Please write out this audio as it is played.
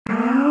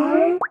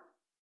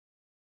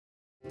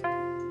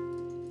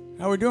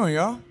How we doing,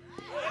 y'all?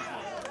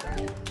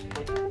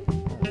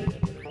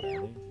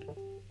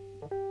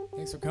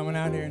 Thanks for coming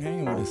out here and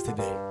hanging with us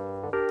today.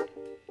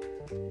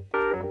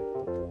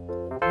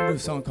 We're gonna do a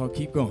song called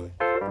Keep Going.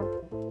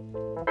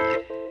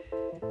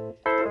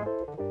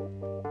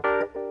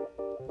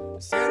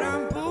 Said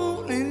I'm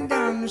pulling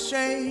down the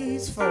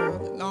shades for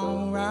the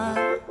long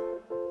ride.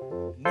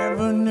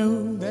 Never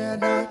knew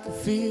that I could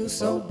feel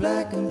so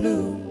black and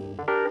blue.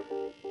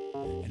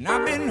 And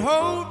I've been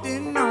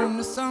holding on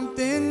to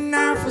something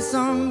now for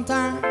some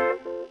time.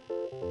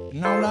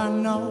 And all I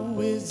know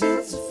is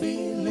it's a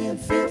feeling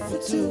fit for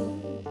two.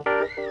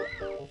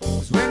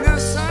 'Cause when the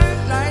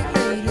sunlight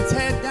laid its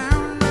head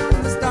down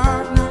on this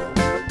dark night,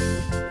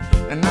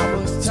 and I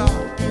was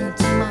talking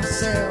to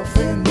myself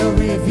in the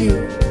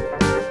review.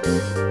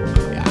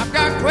 Yeah, I've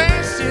got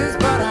questions,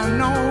 but I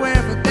know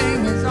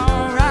everything is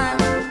alright.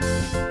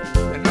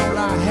 And all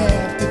I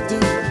have to do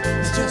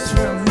is just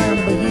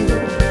remember you.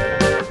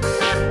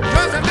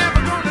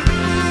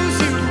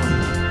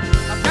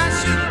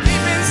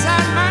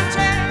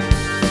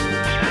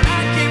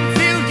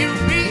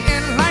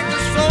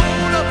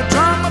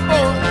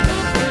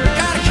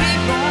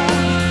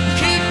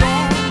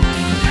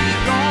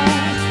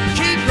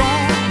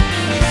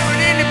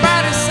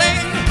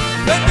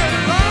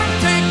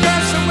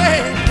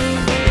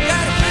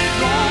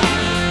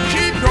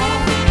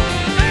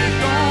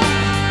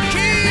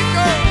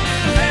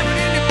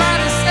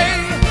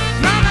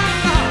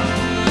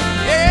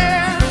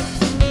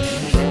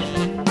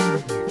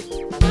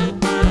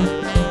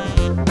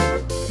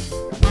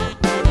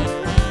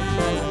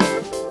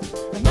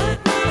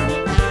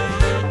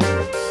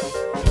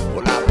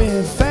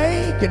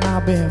 And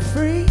I've been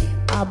free,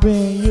 I've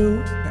been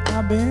you, and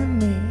I've been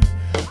me.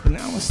 But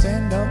now I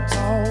stand up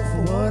tall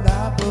for what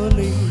I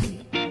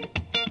believe.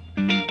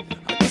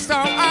 I can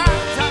start out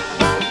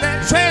on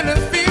that trailer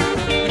field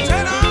and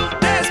turn on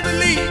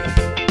disbelief.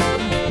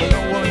 But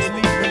no one's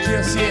leaving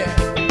just yet.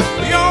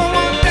 We all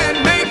want that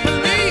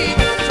make-believe.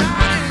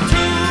 Tried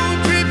into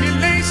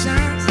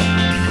tribulations,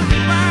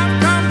 I've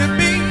come to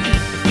be.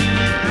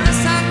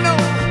 Yes, I know,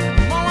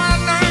 the more I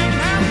learn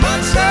how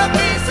much love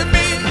means to me.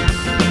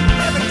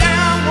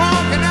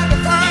 Walking out the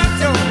front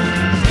door,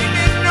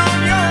 leaning on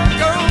your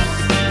ghost.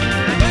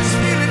 Best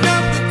feeling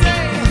of the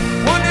day,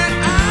 one that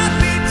I'd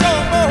be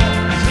told more.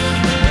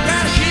 You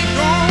gotta keep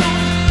going,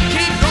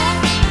 keep going,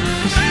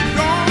 keep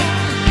going,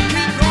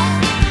 keep going.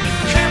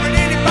 Can't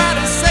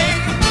anybody say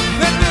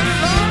that the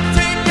Lord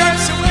take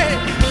us away.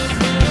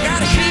 You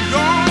gotta keep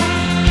going,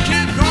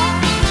 keep going,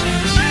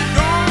 keep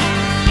going,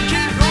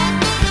 keep going.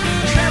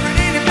 Can't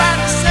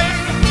anybody say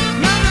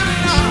no, no,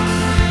 no,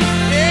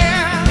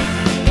 yeah.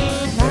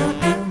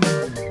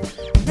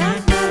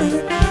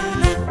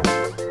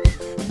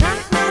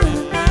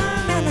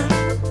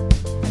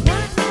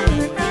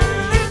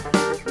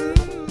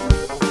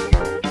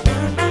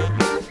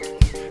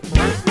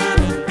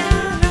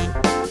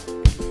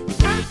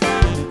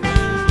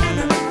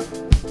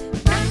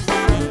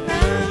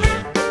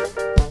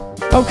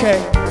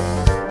 Okay,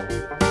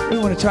 we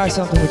want to try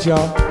something with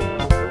y'all.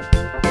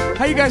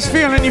 How you guys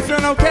feeling? You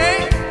feeling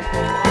okay?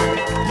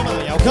 Come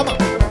on, y'all, come on.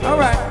 All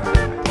right.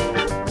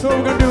 So what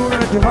we're gonna do, we're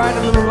gonna divide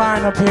a little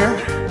line up here.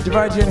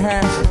 Divide you in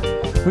half.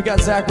 We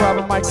got Zach,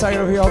 Robin, Mike Sight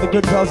over here, all the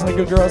good fellas and the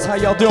good girls. How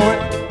y'all doing?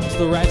 It's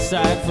the right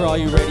side for all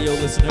you radio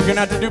listeners. We're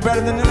gonna have to do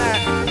better than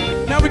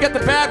that. Now we got the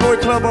bad boy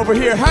club over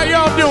here. How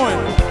y'all doing?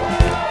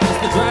 It's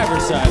the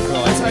driver's side for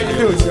all. That's how you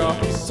do it, y'all.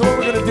 So what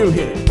we're gonna do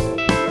here?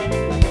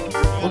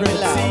 We're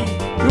gonna see.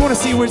 We want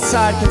to see which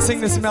side can sing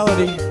this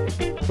melody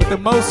with the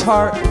most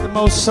heart, with the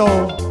most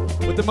soul,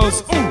 with the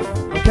most oomph.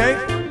 Okay?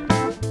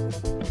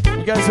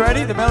 You guys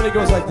ready? The melody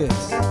goes like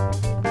this.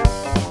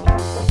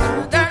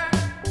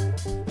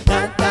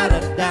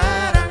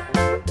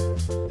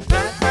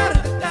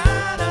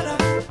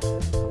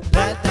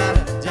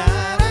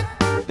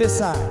 This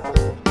side.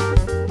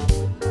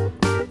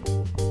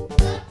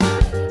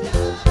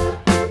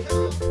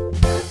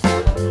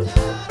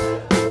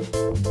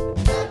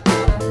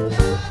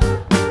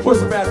 Where's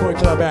the bad boy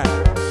club at?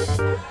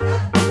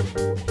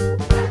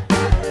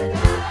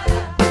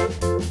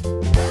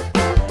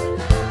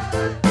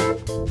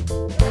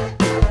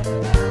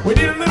 We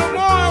need a little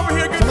more over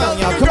here. Come on,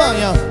 y'all. Come on,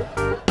 y'all.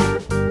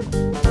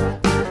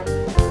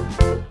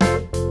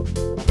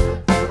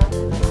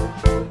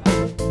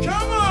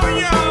 Come on,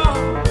 y'all.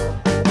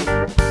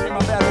 Get my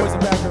bad boys in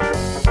back here.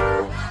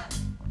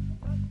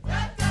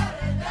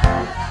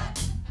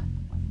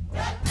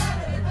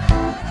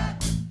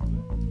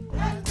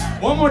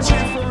 One more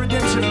chance for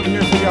redemption over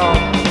here for y'all.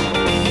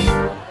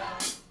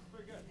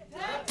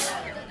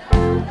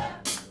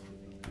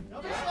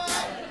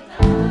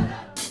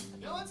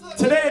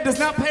 Today it does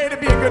not pay to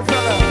be a good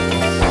fella.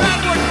 Bad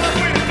boy club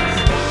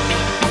winners.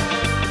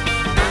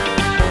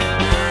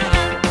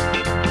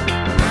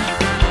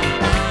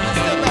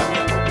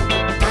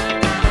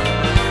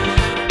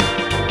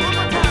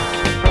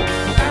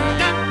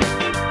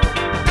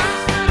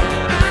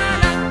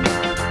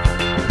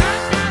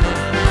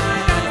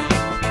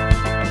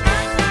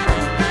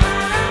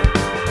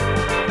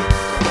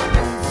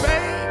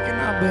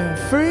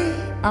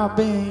 I've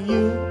been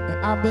you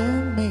and I've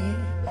been me,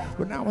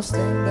 but now I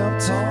stand up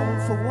tall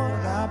for what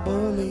I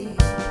believe.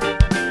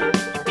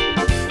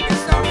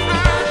 It's all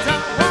eyes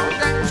on walk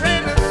that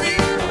trailer me,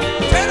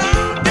 tell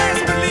all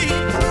disbelief,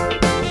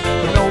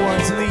 but no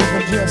one's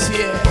leaving just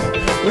yet.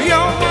 We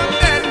all want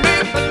that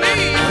make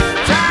believe,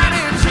 tied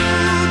in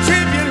true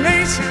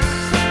tribulation.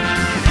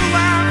 Who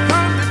I've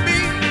come to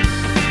be,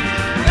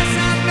 yes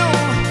I know.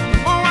 The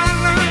more I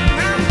learn,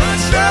 how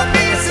much love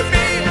needs to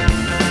be.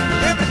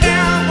 Every day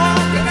I'm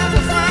walking out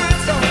the front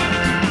door,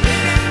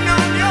 leaning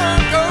on your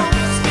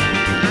ghost.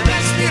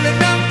 That's still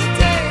enough to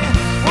tell you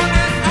one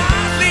that I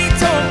lead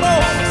to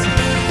most.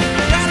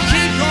 Gotta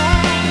keep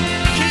going,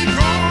 keep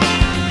going,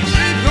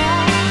 keep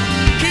going,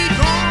 keep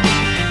going.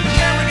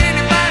 Care what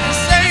anybody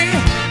say,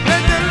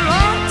 let the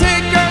Lord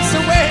take us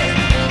away.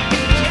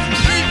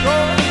 Keep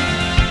going,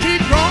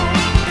 keep going,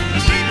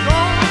 keep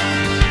going,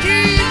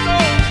 keep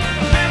going.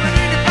 Care what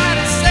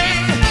anybody say,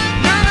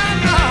 no, no,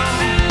 no.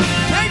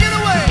 Take it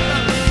away.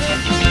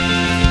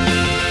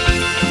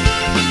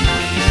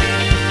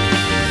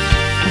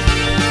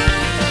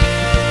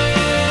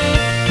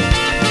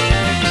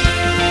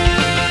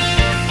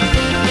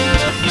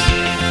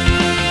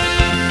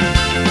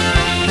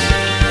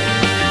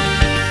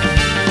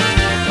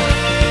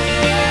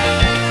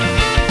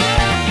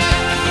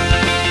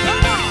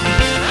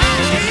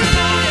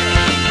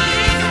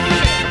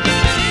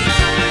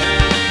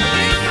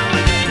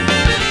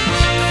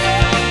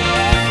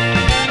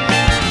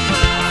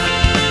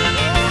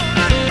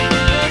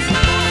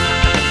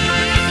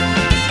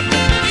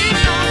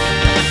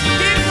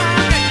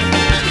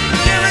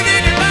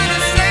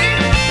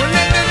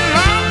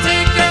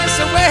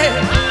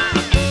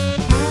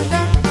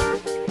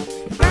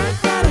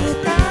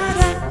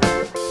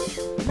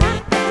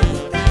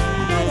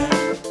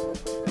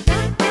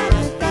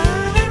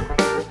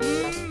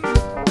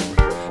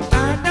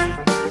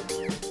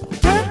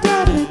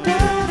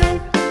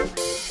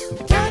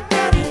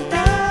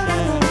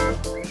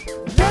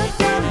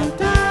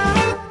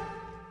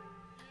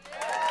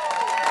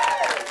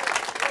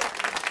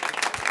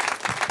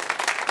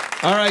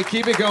 All right,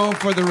 keep it going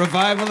for the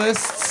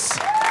Revivalists.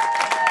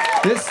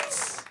 This